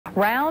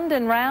Round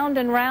and round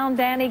and round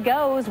Danny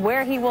goes.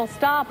 Where he will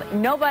stop,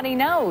 nobody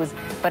knows.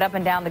 But up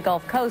and down the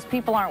Gulf Coast,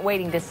 people aren't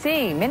waiting to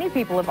see. Many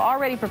people have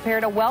already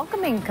prepared a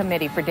welcoming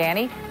committee for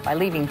Danny by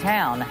leaving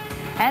town.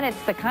 And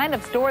it's the kind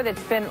of store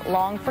that's been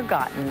long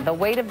forgotten. The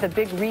weight of the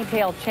big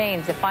retail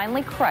chains have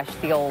finally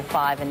crushed the old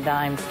 5 and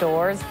dime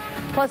stores.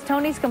 Plus,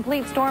 Tony's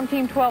complete Storm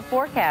Team 12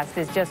 forecast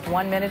is just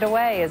 1 minute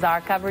away as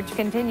our coverage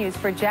continues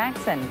for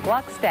Jackson,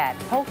 Gluckstadt,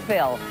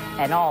 Polkville,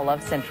 and all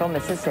of central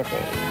Mississippi.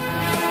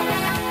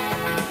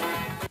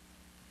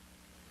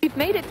 We've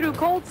made it through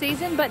cold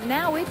season, but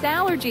now it's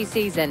allergy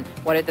season.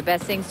 What are the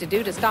best things to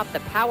do to stop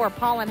the power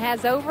pollen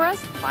has over us?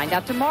 Find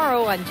out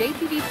tomorrow on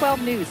JTV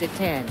 12 News at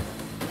 10.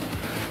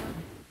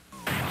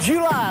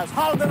 July's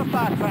hotter than a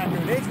firecracker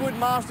at Edgewood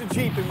Mazda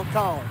Jeep in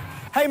Macomb.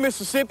 Hey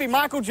Mississippi,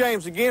 Michael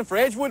James again for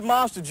Edgewood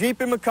Mazda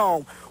Jeep in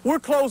Macomb. We're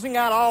closing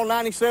out all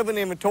 97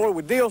 inventory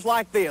with deals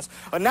like this.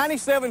 A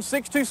 97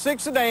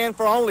 626 sedan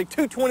for only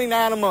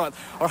 $229 a month.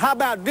 Or how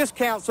about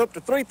discounts up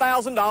to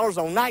 $3,000 on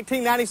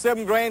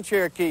 1997 Grand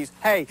Cherokees?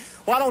 Hey,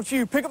 why don't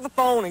you pick up the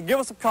phone and give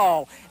us a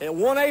call at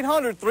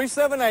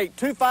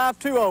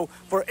 1-800-378-2520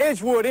 for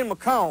Edgewood in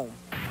Macomb.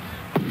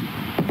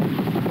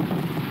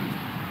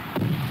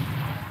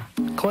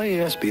 Clay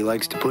Espy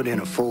likes to put in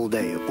a full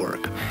day at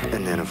work,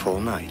 and then a full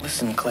night.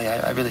 Listen, Clay,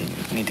 I really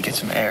need to get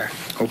some air.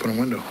 Open a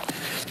window.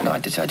 No, I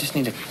just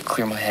need to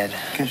clear my head.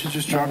 Can't you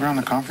just jog around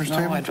the conference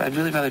table? No, I'd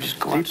really rather just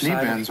go outside. Deep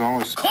knee bends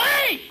always...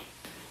 Clay!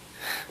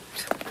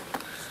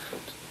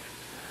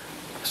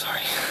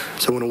 Sorry.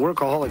 So when a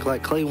workaholic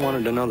like Clay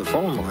wanted another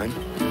phone line,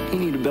 he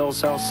needed Bell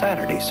South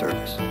Saturday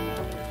service.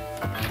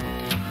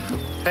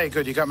 Hey,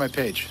 good, you got my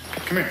page.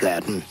 Come here.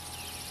 That and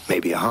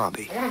maybe a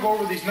hobby. I want to go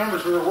over these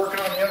numbers we were working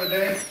on the other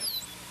day.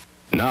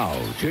 Now,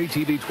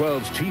 JTV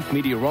 12's chief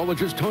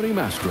meteorologist, Tony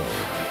Mastro.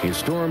 His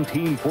Storm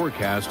Team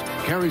forecast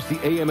carries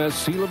the AMS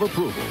seal of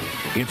approval.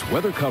 It's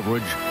weather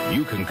coverage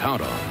you can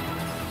count on.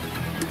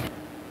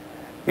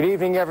 Good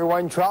evening,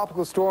 everyone.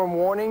 Tropical storm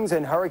warnings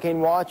and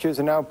hurricane watches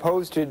are now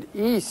posted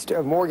east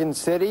of Morgan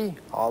City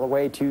all the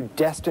way to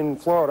Destin,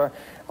 Florida.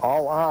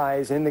 All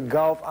eyes in the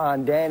Gulf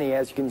on Danny.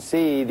 As you can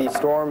see, the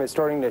storm is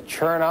starting to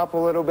churn up a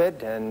little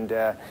bit and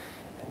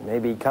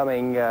maybe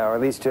coming, or at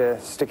least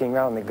sticking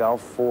around the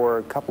Gulf for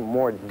a couple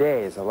more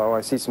days, although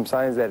I see some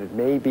signs that it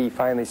may be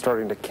finally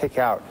starting to kick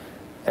out.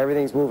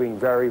 Everything's moving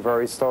very,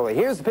 very slowly.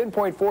 Here's the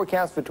pinpoint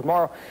forecast for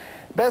tomorrow.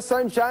 Best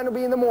sunshine will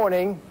be in the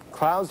morning.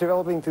 Clouds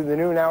developing through the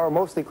noon hour,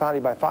 mostly cloudy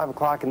by 5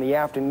 o'clock in the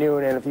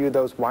afternoon, and a few of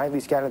those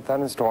widely scattered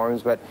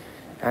thunderstorms, but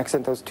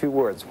accent those two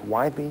words,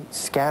 widely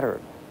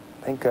scattered.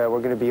 I think we're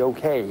going to be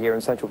okay here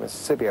in central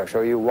Mississippi. I'll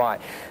show you why.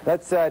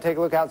 Let's take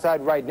a look outside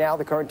right now.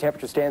 The current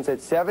temperature stands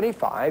at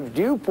 75.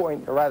 Dew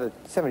point, or rather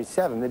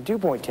 77. The dew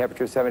point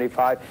temperature is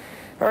 75.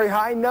 Very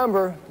high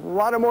number. A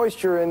lot of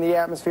moisture in the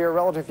atmosphere.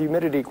 Relative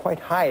humidity quite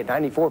high at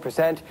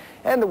 94%.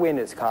 And the wind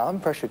is calm.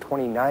 Pressure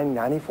 29,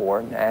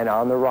 94, and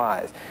on the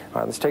rise. All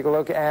right, let's take a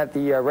look at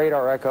the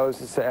radar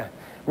echoes. It's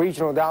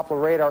regional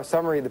Doppler radar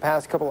summary of the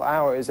past couple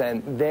hours,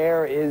 and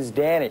there is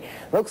Danny.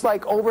 Looks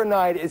like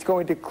overnight it's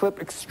going to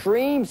clip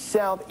extreme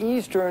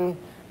southeastern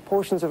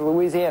portions of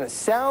Louisiana,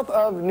 south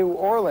of New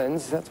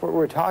Orleans. That's what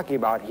we're talking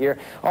about here.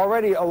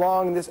 Already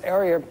along this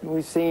area,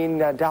 we've seen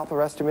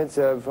Doppler estimates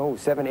of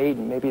 7, 8,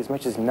 and maybe as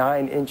much as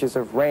 9 inches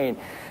of rain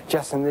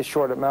just in this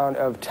short amount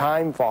of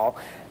time fall.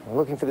 We're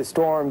looking for the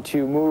storm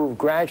to move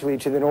gradually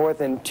to the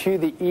north and to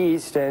the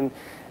east and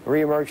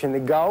reemerge in the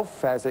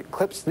Gulf as it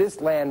clips this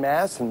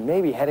landmass and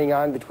maybe heading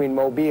on between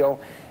Mobile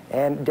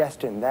and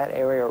Destin, that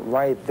area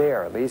right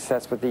there. At least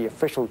that's what the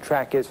official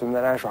track is from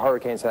the National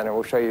Hurricane Center.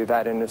 We'll show you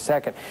that in a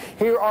second.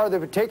 Here are the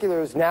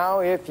particulars now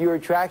if you're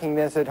tracking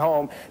this at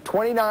home.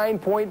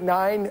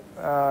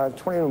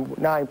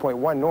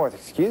 29.1 north,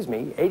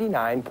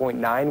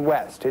 89.9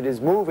 west. It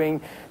is moving,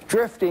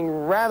 drifting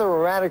rather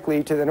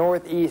erratically to the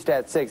northeast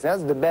at 6.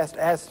 That's the best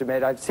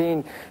estimate. I've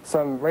seen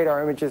some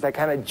radar images that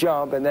kind of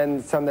jump and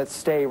then some that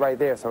stay right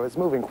there, so it's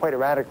moving quite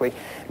erratically.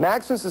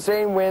 Maximum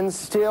sustained winds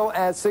still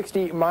at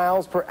 60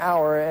 miles per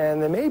hour,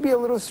 and there may be a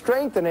little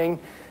strengthening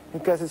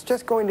because it's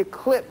just going to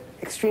clip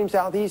extreme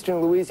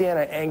southeastern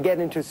Louisiana and get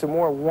into some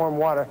more warm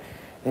water.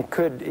 It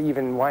could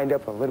even wind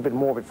up a little bit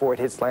more before it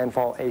hits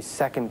landfall a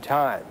second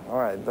time. All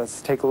right,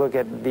 let's take a look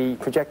at the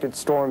projected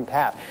storm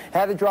path. I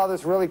had to draw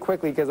this really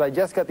quickly because I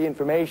just got the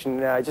information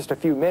just a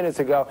few minutes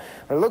ago.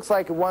 It looks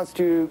like it wants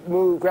to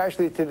move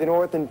gradually to the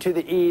north and to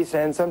the east,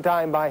 and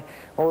sometime by,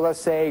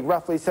 let's say,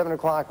 roughly 7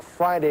 o'clock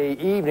Friday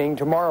evening,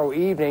 tomorrow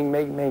evening,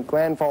 make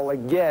landfall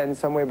again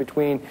somewhere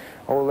between,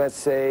 let's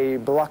say,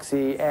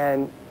 Biloxi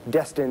and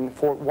Destin,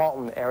 Fort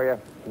Walton area.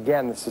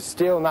 Again, this is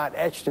still not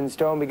etched in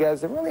stone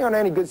because there really aren't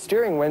any good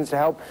steering winds to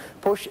help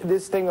push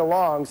this thing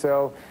along.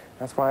 So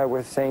that's why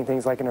we're saying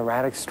things like an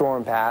erratic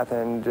storm path,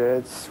 and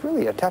it's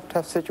really a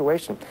tough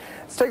situation.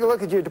 Let's take a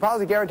look at your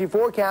deposit guarantee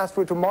forecast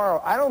for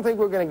tomorrow. I don't think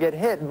we're going to get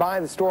hit by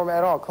the storm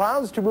at all.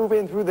 Clouds to move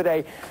in through the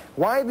day,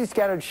 widely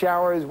scattered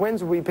showers.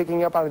 Winds will be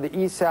picking up out of the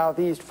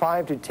east-southeast,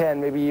 5 to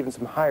 10, maybe even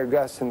some higher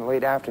gusts in the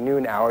late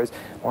afternoon hours.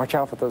 Watch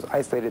out for those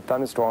isolated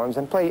thunderstorms,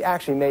 and play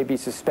actually may be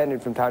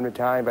suspended from time to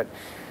time, but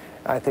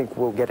I think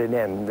we'll get it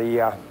in,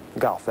 the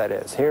Gulf, that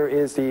is. Here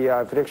is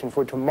the prediction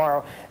for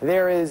tomorrow.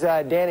 There is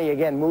Danny,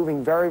 again,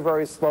 moving very,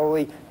 very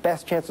slowly.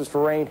 Best chances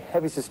for rain.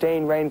 Heavy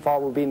sustained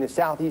rainfall will be in the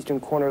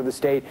southeastern corner of the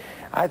state.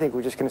 I think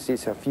we're just going to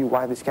see a few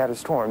widely scattered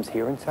storms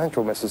here in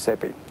central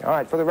Mississippi. All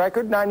right, for the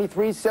record,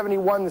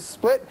 93-71 the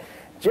split.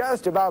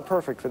 Just about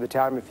perfect for the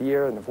time of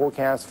year, and the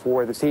forecast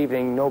for this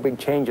evening, no big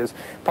changes.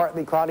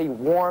 Partly cloudy,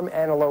 warm,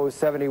 and a low of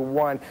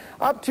 71.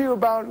 Up to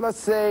about, let's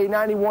say,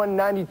 91,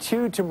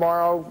 92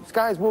 tomorrow.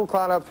 Skies will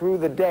cloud up through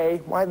the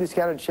day. Widely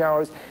scattered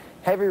showers.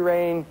 Heavy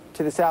rain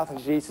to the south and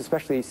east,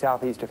 especially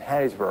southeast of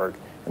Hattiesburg,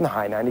 and the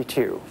high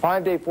 92.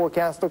 5-day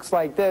forecast looks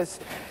like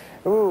this.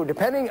 Ooh,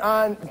 depending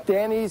on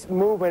Danny's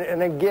movement,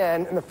 and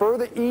again, the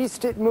further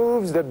east it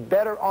moves, the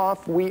better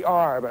off we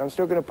are. But I'm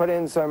still going to put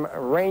in some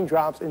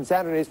raindrops in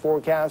Saturday's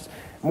forecast,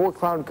 more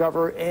cloud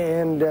cover,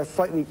 and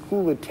slightly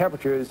cooler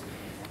temperatures.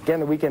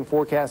 Again, the weekend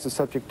forecast is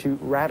subject to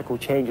radical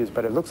changes,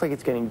 but it looks like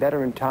it's getting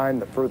better in time.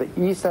 The further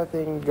east that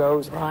thing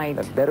goes,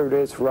 the better it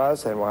is for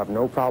us, and we'll have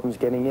no problems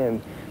getting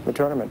in the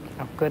tournament.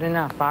 Oh, good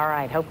enough. All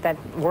right. Hope that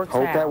works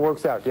out. Hope that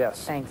works out,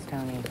 yes. Thanks,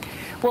 Tony.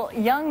 Well,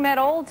 Young met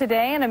old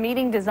today in a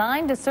meeting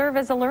designed to serve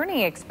as a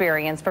learning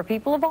experience for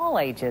people of all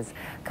ages.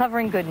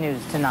 Covering good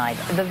news tonight,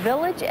 the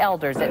village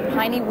elders at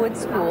Pineywood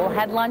School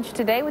had lunch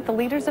today with the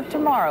leaders of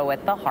tomorrow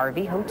at the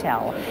Harvey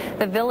Hotel.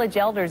 The village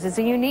elders is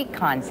a unique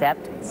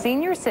concept.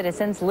 Senior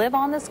citizens live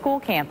on the school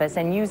campus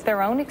and use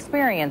their own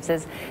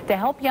experiences to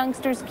help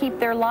youngsters keep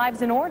their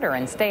lives in order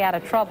and stay out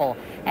of trouble.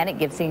 And it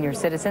gives senior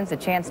citizens a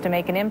chance to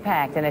make an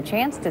impact and a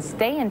chance to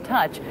stay in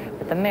touch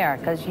with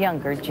America's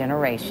younger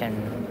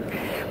generation.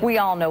 We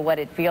all know what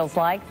it feels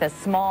like, the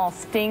small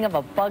sting of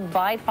a bug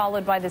bite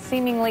followed by the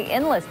seemingly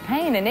endless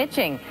pain and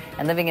itching.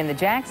 And living in the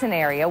Jackson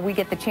area, we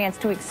get the chance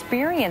to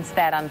experience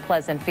that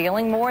unpleasant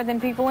feeling more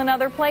than people in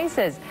other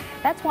places.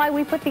 That's why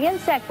we put the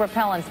insect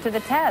repellents to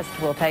the test.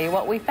 We'll tell you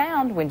what we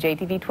found when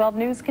JTV 12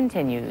 News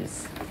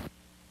continues.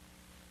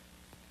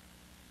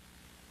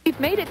 We've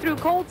made it through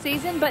cold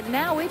season, but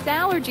now it's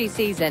allergy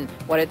season.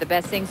 What are the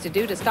best things to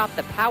do to stop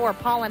the power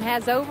pollen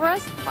has over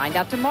us? Find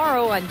out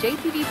tomorrow on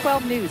JTV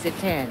 12 News at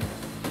 10.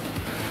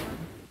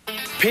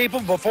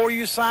 People, before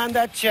you sign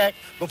that check,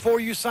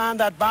 before you sign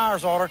that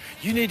buyer's order,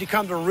 you need to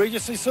come to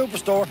Regency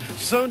Superstore,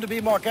 soon to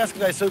be Mark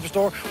Escaday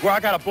Superstore, where I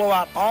got to blow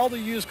out all the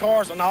used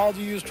cars and all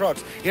the used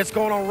trucks. It's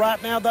going on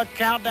right now. The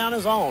countdown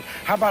is on.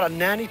 How about a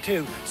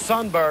 92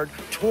 Sunbird,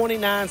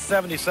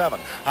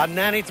 $29.77? A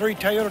 93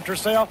 Toyota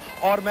Tercel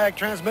automatic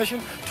transmission,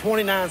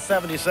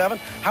 $29.77.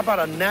 How about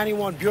a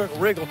 91 Buick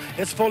Regal?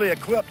 It's fully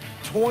equipped,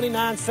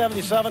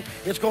 $29.77.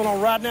 It's going on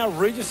right now.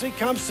 Regency,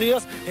 come see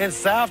us in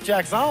South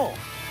Jackson.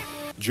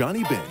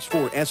 Johnny Bench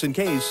for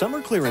S&K's summer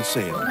clearance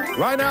sale.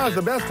 Right now is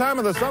the best time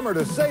of the summer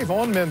to save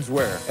on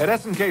menswear. At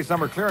S&K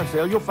Summer Clearance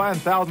Sale, you'll find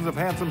thousands of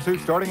handsome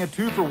suits starting at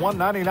 2 for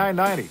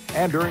 $199.90.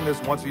 And during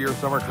this once-a-year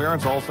summer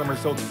clearance, all summer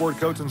silk sport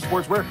coats and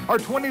sportswear are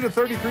 20 to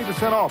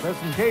 33% off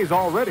S&K's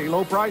already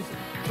low prices.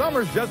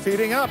 Summer's just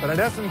heating up, and at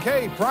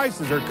S&K,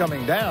 prices are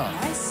coming down.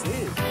 I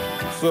see.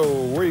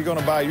 So where are you going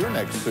to buy your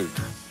next suit?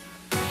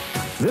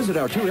 Visit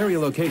our 2 area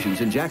locations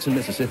in Jackson,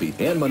 Mississippi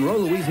and Monroe,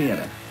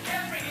 Louisiana.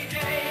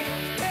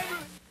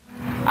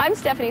 I'm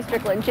Stephanie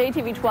Strickland,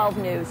 JTV 12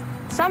 News.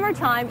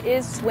 Summertime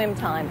is swim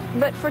time,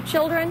 but for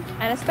children,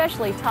 and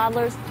especially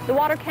toddlers, the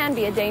water can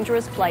be a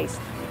dangerous place.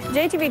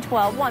 JTV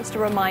 12 wants to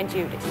remind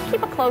you to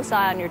keep a close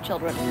eye on your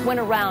children when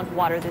around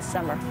water this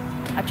summer.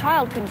 A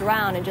child can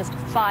drown in just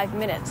 5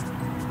 minutes,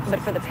 but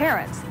for the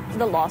parents,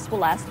 the loss will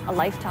last a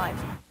lifetime.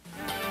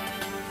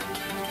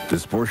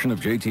 This portion of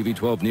JTV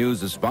 12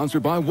 News is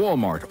sponsored by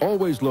Walmart.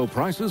 Always low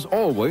prices,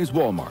 always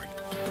Walmart.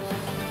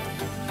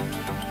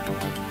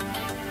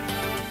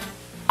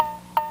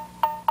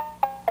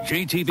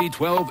 JTV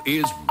 12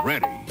 is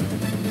ready.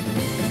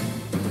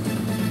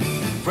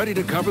 Ready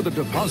to cover the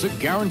Deposit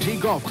Guarantee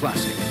Golf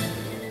Classic.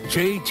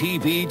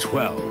 JTV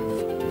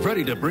 12.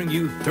 Ready to bring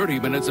you 30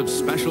 minutes of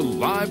special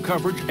live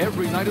coverage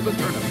every night of the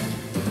tournament.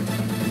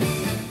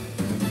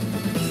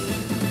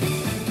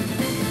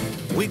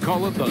 We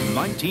call it the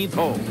 19th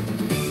hole.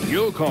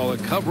 You'll call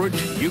it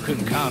coverage you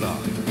can count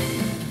on.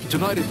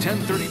 Tonight at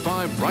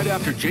 10:35, right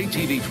after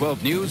JTV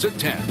 12 News at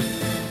 10.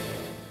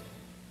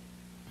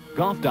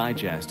 Golf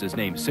Digest has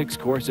named 6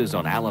 courses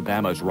on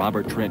Alabama's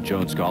Robert Trent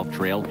Jones Golf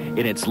Trail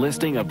in its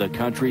listing of the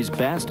country's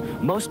best,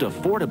 most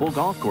affordable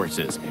golf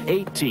courses.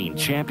 18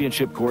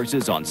 championship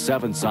courses on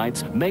 7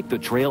 sites make the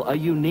trail a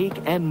unique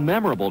and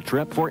memorable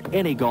trip for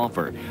any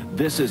golfer.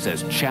 This is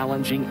as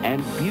challenging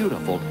and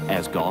beautiful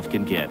as golf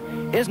can get.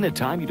 Isn't it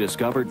time you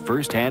discovered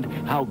firsthand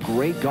how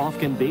great golf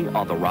can be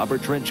on the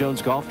Robert Trent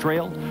Jones Golf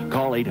Trail?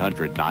 Call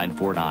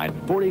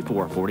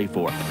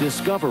 800-949-4444.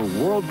 Discover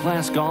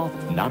world-class golf,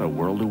 not a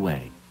world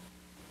away.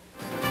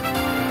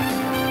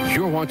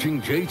 You're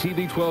watching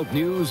JTV 12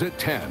 News at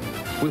 10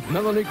 with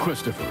Melanie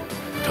Christopher,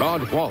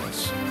 Todd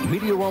Wallace,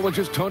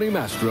 meteorologist Tony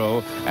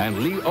Mastro, and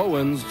Lee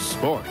Owens,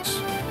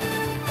 Sports.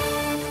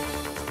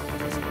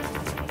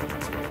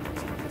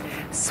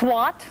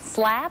 Swat,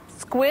 slap,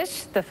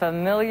 squish, the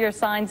familiar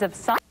signs of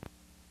summer.